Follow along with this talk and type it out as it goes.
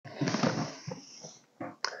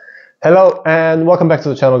Hello and welcome back to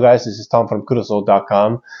the channel, guys. This is Tom from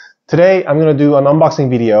Kudosole.com. Today I'm going to do an unboxing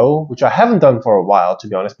video, which I haven't done for a while, to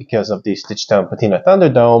be honest, because of the Stitched Down Patina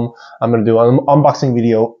Thunderdome. I'm going to do an unboxing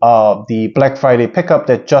video of the Black Friday pickup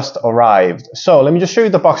that just arrived. So let me just show you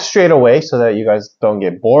the box straight away so that you guys don't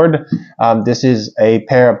get bored. This is a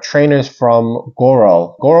pair of trainers from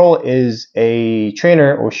Goral. Goral is a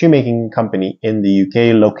trainer or shoemaking company in the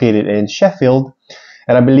UK located in Sheffield.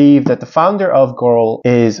 And I believe that the founder of Goral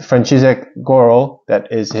is Franciszek Goral,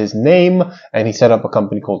 that is his name, and he set up a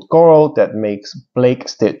company called Goral that makes Blake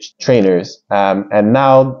Stitch trainers. And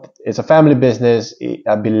now it's a family business.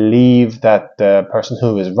 I believe that the person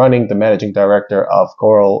who is running, the managing director of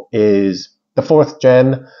Goral, is the 4th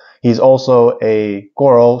gen. He's also a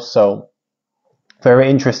Goral, so very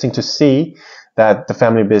interesting to see that the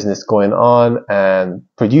family business going on and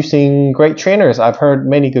producing great trainers. I've heard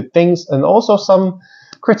many good things and also some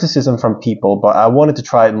criticism from people, but I wanted to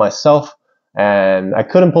try it myself and I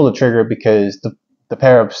couldn't pull the trigger because the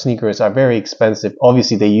pair of sneakers are very expensive.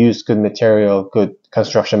 Obviously they use good material, good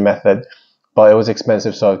construction method, but it was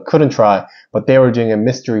expensive, so I couldn't try. But they were doing a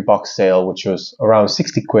mystery box sale, which was around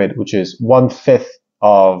 60 quid, which is 1/5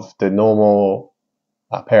 of the normal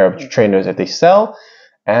pair of trainers that they sell.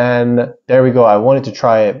 And there we go. I wanted to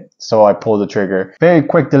try it, so I pulled the trigger. Very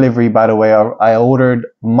quick delivery, by the way. I ordered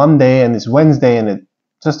Monday and it's Wednesday and it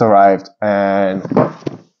just arrived, and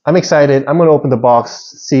I'm excited. I'm gonna open the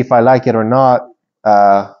box, see if I like it or not.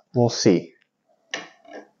 We'll see.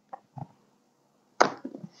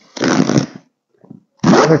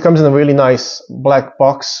 It comes in a really nice black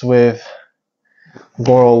box with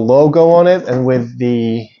Goral logo on it and with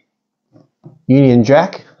the Union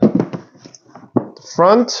Jack.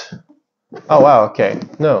 Front. Oh wow, okay.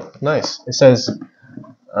 No, nice. It says,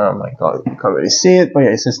 oh my god, you can't really see it, but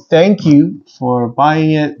yeah, it says thank you for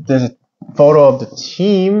buying it. There's a photo of the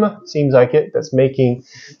team, seems like it, that's making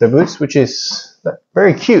the boots, which is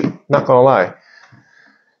very cute, not gonna lie.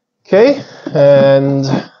 Okay, and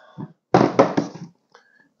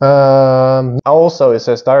also it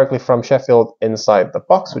says directly from Sheffield inside the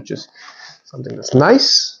box, which is something that's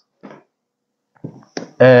nice.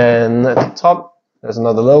 And at the top, there's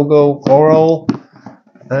another logo, Goral,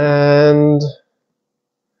 and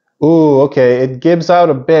ooh, okay, it gives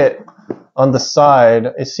out a bit on the side.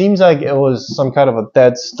 It seems like it was some kind of a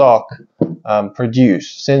dead stock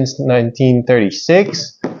produced since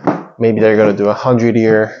 1936. Maybe they're gonna do a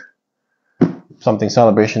 100-year something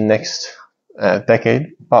celebration next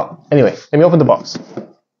decade. But anyway, let me open the box.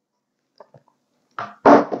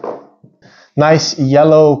 Nice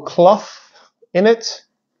yellow cloth in it.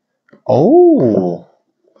 Oh,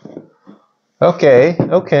 okay,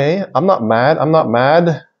 I'm not mad.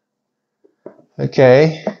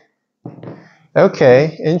 Okay,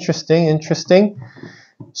 interesting.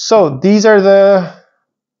 So these are the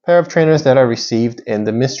pair of trainers that I received in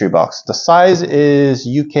the mystery box. The size is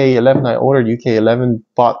UK 11. I ordered UK 11,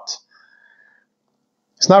 but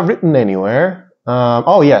it's not written anywhere.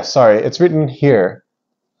 Oh yeah, sorry, it's written here.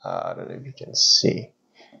 I don't know if you can see.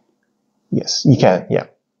 Yes, you can, yeah.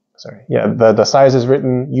 Sorry, yeah, the size is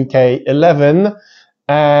written UK 11,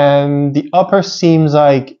 and the upper seems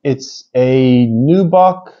like it's a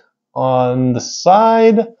nubuck on the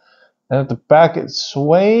side, and at the back it's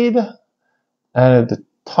suede, and at the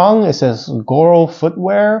tongue it says Goral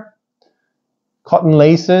footwear, cotton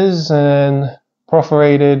laces, and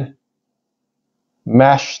perforated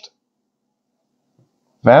meshed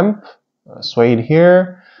vamp, suede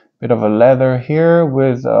here, bit of a leather here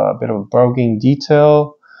with a bit of a broguing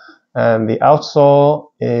detail. And the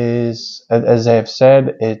outsole is, as I have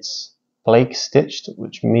said, it's Blake stitched,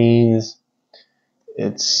 which means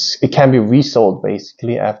it can be resold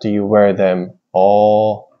basically after you wear them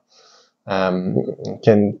all.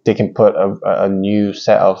 They can put a new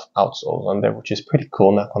set of outsoles on there, which is pretty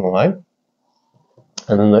cool, not gonna lie.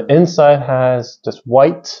 And then the inside has just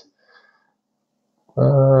white.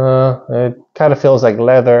 It kind of feels like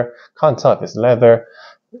leather. Can't tell if it's leather.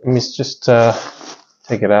 Let me just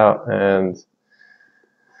take it out and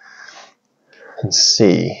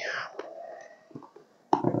see.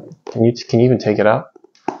 Can you even take it out?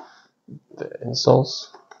 The insoles?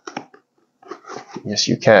 Yes,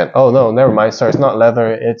 you can. Oh no, never mind. Sorry, it's not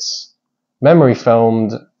leather. It's memory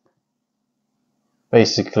foamed.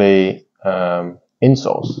 Basically,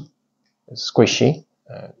 insoles. It's squishy.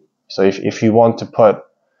 So if you want to put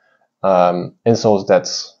insoles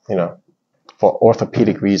that's, you know, for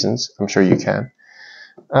orthopedic reasons, I'm sure you can.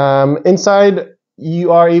 Inside,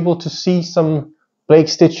 you are able to see some Blake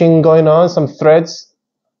stitching going on, some threads.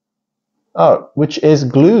 Oh, which is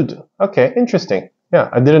glued. Okay, interesting. Yeah,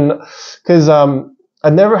 I didn't, because I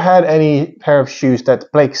never had any pair of shoes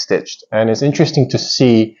that Blake stitched, and it's interesting to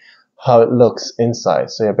see how it looks inside.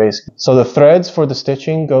 So yeah, basically, so the threads for the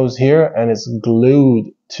stitching goes here, and it's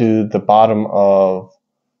glued to the bottom of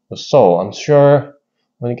the sole. I'm sure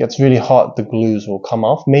when it gets really hot, the glues will come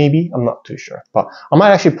off. Maybe, I'm not too sure, but I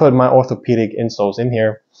might actually put my orthopedic insoles in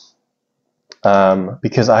here.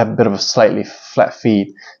 Because I have a bit of a slightly flat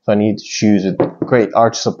feet, so I need shoes with great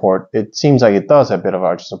arch support. It seems like it does have a bit of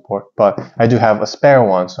arch support, but I do have a spare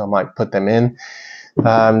one, so I might put them in.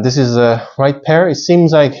 This is the right pair. It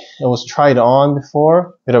seems like it was tried on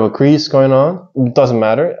before. Bit of a crease going on. It doesn't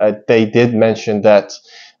matter. They did mention that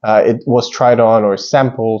it was tried on or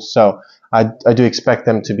sampled, so I do expect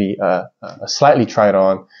them to be slightly tried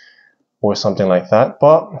on or something like that.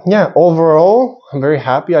 But yeah, overall, I'm very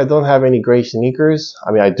happy. I don't have any gray sneakers.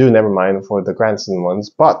 I mean, I do, never mind for the grandson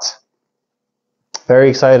ones, but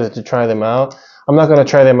very excited to try them out. I'm not going to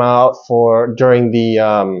try them out during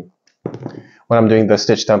the when I'm doing the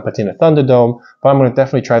Stitch Down Patina Thunderdome, but I'm going to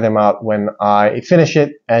definitely try them out when I finish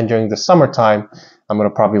it, and during the summertime I'm going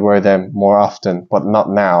to probably wear them more often, but not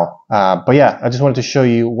now. But yeah, I just wanted to show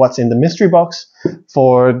you what's in the mystery box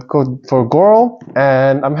for Goral,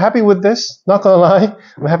 and I'm happy with this, not gonna lie.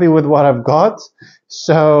 I'm happy with what I've got.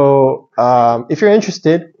 So if you're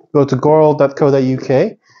interested, go to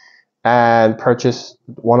goral.co.uk and purchase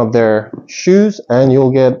one of their shoes, and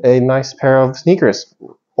you'll get a nice pair of sneakers.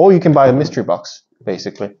 Or you can buy a mystery box,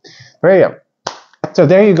 basically. There you go. So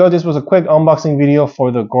there you go. This was a quick unboxing video for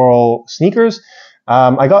the Goral sneakers.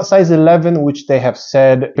 I got size 11, which they have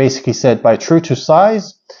basically said by true to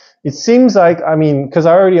size. It seems like, I mean, because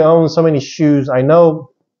I already own so many shoes, I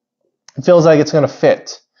know it feels like it's going to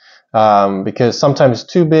fit. Because sometimes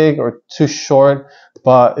it's too big or too short,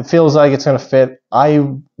 but it feels like it's going to fit.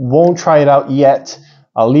 I won't try it out yet.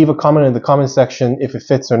 I'll leave a comment in the comment section if it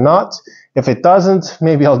fits or not. If it doesn't,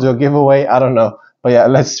 maybe I'll do a giveaway. I don't know. But yeah,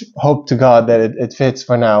 let's hope to God that it fits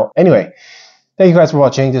for now. Anyway, thank you guys for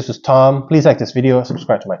watching. This was Tom. Please like this video,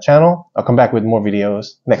 subscribe to my channel. I'll come back with more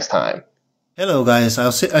videos next time. Hello guys, I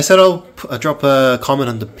said I'll drop a comment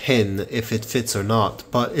on the pin if it fits or not,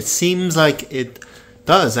 but it seems like it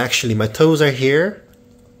does actually. My toes are here,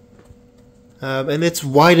 and it's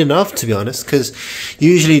wide enough, to be honest, because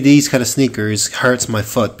usually these kind of sneakers hurts my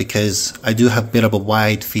foot because I do have a bit of a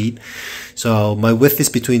wide feet. So my width is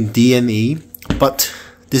between D and E, but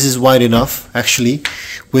this is wide enough actually,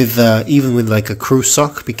 with even with like a crew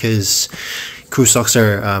sock, because crew socks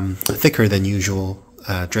are thicker than usual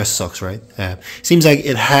dress socks, right? Seems like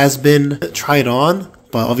it has been tried on,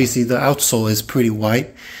 but obviously the outsole is pretty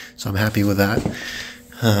white, so I'm happy with that.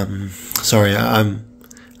 Sorry, I'm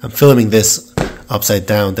filming this upside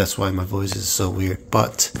down, that's why my voice is so weird.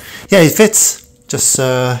 But yeah, it fits. Just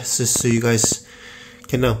so you guys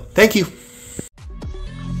can know. Thank you.